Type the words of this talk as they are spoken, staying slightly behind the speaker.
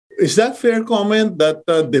is that fair comment that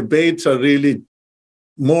debates are really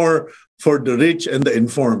more for the rich and the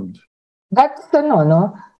informed? That's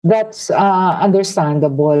no, that's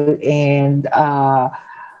understandable, and I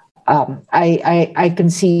can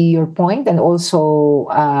see your point, and also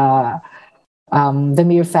the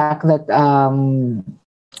mere fact that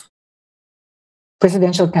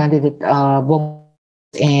presidential candidate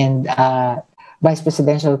and vice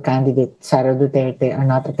presidential candidate Sara Duterte are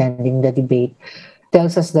not attending the debate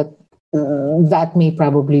tells us that that may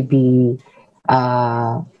probably be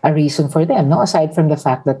a reason for them, no? Aside from the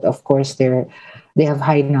fact that, of course, they have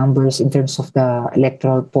high numbers in terms of the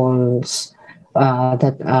electoral polls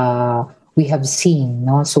that we have seen,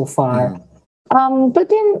 no, so far. But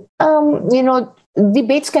then,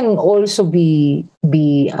 debates can also be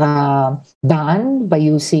done by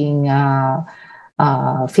using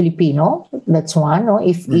Filipino. That's one. No?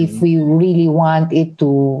 If we really want it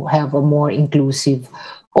to have a more inclusive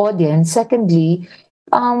audience. Secondly,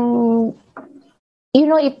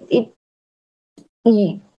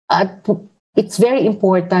 it's very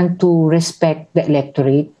important to respect the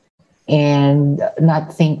electorate and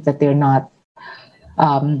not think that they're not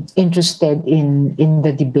interested in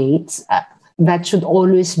the debates. That should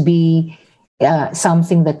always be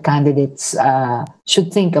something that candidates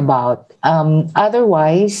should think about.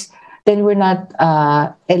 Otherwise, then we're not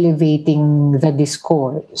elevating the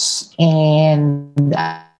discourse, and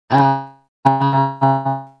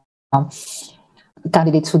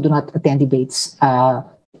candidates who do not attend debates are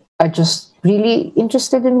just really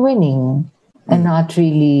interested in winning and not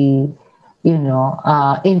really,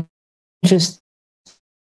 interested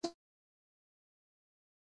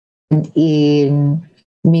in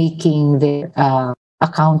making them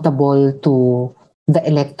accountable to the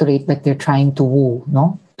electorate that they're trying to woo,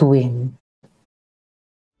 no, to win.